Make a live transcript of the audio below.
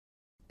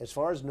as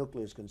far as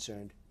nuclear is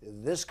concerned,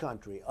 this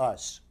country,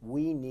 us,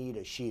 we need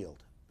a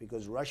shield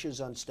because Russia's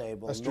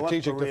unstable. A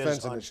strategic North Korea's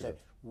defense unstable. initiative.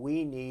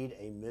 We need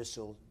a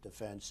missile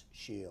defense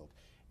shield.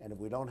 And if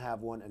we don't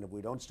have one, and if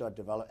we don't start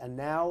developing, and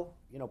now,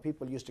 you know,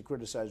 people used to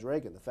criticize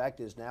Reagan. The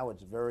fact is now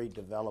it's very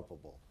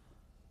developable.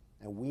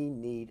 And we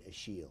need a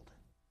shield.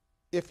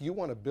 If you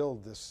want to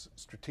build this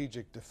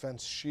strategic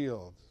defense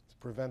shield to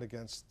prevent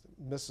against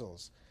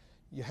missiles,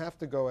 you have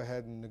to go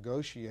ahead and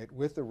negotiate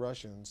with the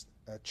Russians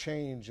a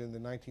change in the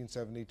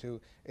 1972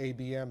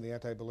 ABM, the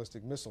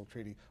Anti-Ballistic Missile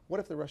Treaty. What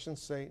if the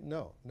Russians say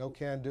no, no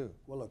can do?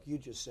 Well, look, you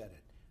just said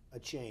it. A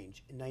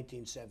change in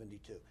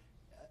 1972.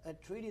 A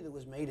treaty that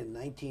was made in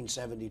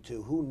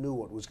 1972, who knew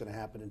what was going to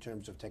happen in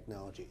terms of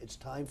technology? It's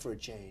time for a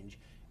change,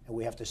 and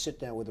we have to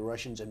sit down with the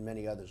Russians and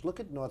many others. Look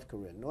at North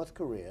Korea. North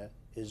Korea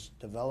is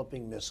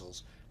developing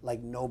missiles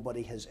like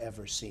nobody has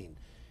ever seen.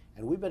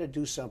 And we better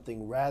do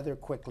something rather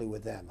quickly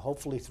with them,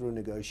 hopefully through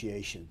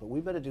negotiation. But we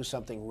better do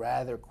something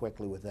rather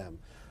quickly with them.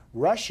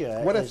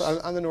 Russia What if,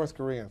 on the North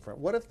Korean front,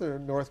 what if the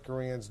North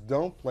Koreans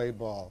don't play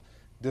ball,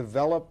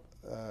 develop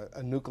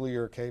a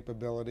nuclear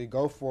capability,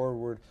 go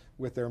forward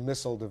with their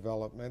missile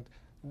development?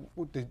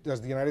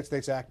 Does the United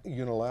States act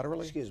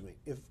unilaterally? Excuse me.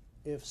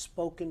 If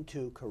spoken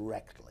to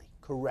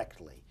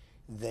correctly,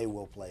 they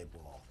will play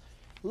ball.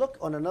 Look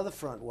on another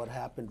front what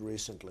happened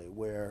recently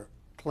where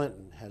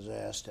Clinton has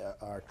asked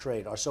our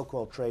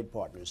so-called trade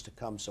partners to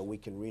come so we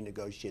can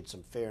renegotiate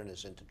some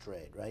fairness into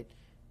trade, right?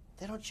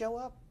 They don't show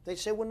up. They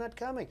say we're not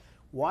coming.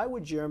 Why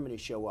would Germany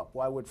show up?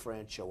 Why would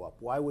France show up?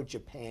 Why would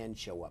Japan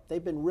show up?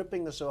 They've been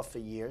ripping us off for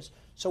years,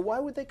 so why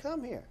would they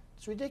come here?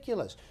 It's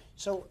ridiculous.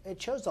 So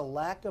it shows a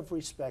lack of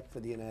respect for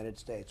the United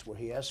States where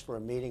he asks for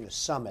a meeting, a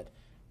summit,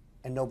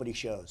 and nobody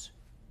shows.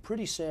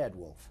 Pretty sad,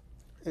 Wolf.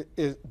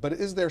 But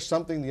is there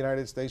something the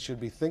United States should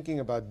be thinking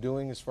about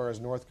doing as far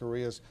as North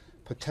Korea's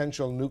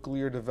potential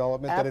nuclear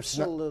development?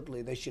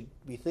 Absolutely. They should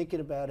be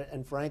thinking about it,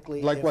 and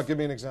frankly... Like what? Give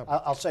me an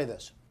example. I'll say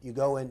this. You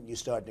go in, you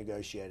start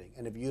negotiating,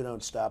 and if you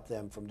don't stop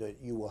them from doing it,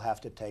 you will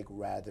have to take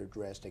rather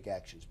drastic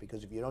actions,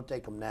 because if you don't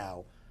take them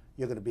now,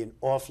 you're going to be in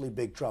awfully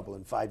big trouble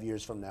in 5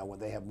 years from now when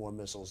they have more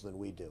missiles than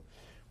we do.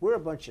 We're a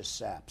bunch of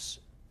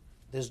saps.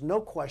 There's no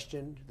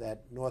question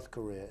that North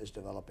Korea is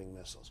developing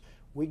missiles.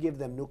 We give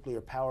them nuclear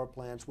power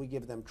plants. We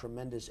give them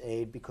tremendous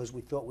aid because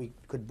we thought we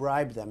could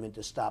bribe them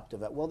into stop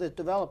development. Well, they're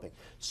developing.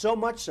 So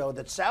much so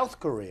that South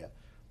Korea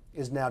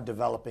is now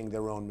developing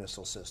their own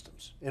missile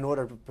systems in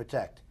order to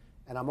protect.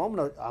 And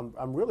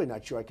I'm really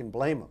not sure I can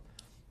blame them.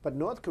 But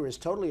North Korea is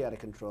totally out of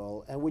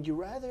control. And would you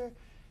rather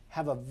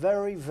have a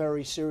very,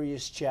 very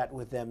serious chat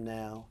with them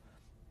now?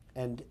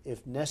 And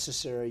if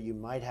necessary, you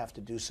might have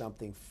to do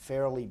something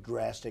fairly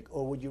drastic.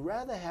 Or would you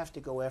rather have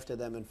to go after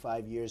them in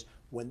 5 years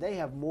when they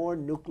have more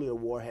nuclear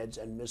warheads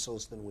and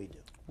missiles than we do?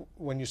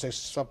 When you say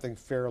something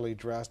fairly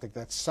drastic,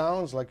 that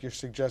sounds like you're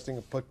suggesting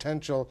a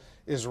potential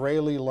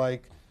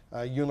Israeli-like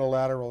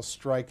unilateral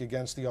strike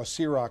against the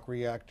Osirak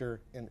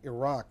reactor in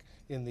Iraq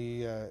in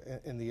the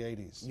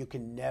 80s. You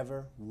can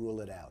never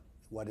rule it out.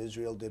 What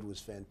Israel did was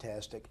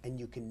fantastic, and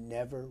you can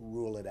never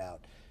rule it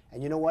out.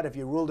 And you know what? If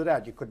you ruled it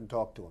out, you couldn't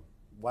talk to them.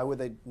 Why would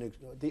they?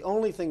 The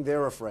only thing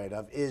they're afraid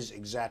of is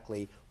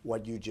exactly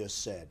what you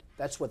just said.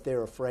 That's what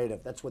they're afraid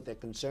of. That's what they're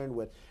concerned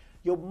with.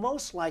 You'll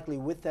most likely,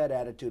 with that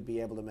attitude, be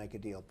able to make a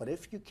deal. But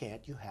if you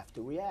can't, you have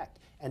to react.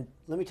 And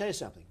let me tell you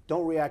something.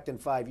 Don't react in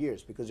 5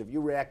 years, because if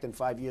you react in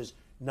 5 years,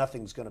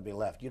 nothing's going to be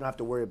left. You don't have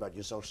to worry about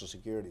your Social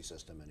Security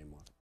system anymore.